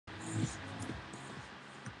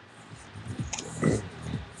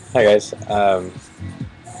Hi guys. I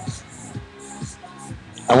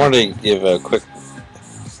wanted to give a quick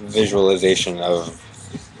visualization of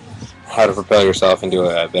how to propel yourself into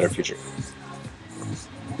a better future.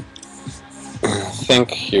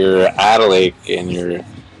 Think you're at a lake and you're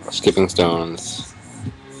skipping stones,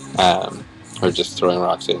 or just throwing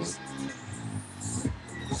rocks in.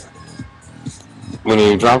 When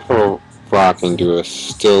you drop a rock into a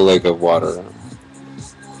still lake of water,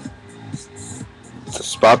 the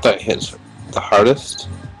spot that hits the hardest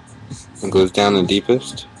and goes down the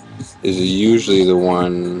deepest is usually the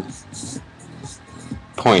one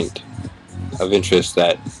point of interest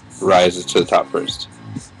that rises to the top first,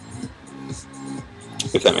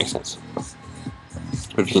 if that makes sense.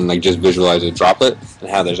 If you can just visualize a droplet and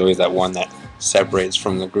how there's always that one that separates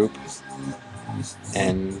from the group,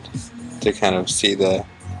 and to kind of see the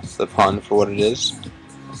pond for what it is,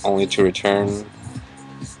 only to return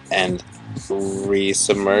and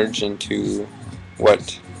re-submerge into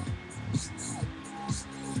what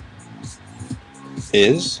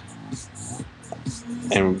is,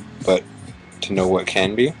 but to know what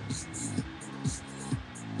can be.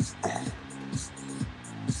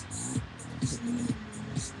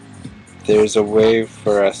 There's a way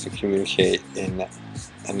for us to communicate in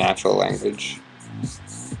a natural language,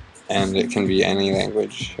 and it can be any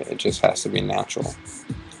language. It just has to be natural.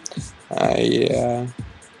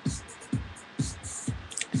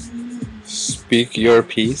 Speak your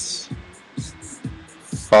piece.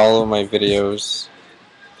 Follow my videos.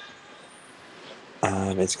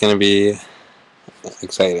 It's going to be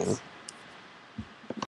exciting.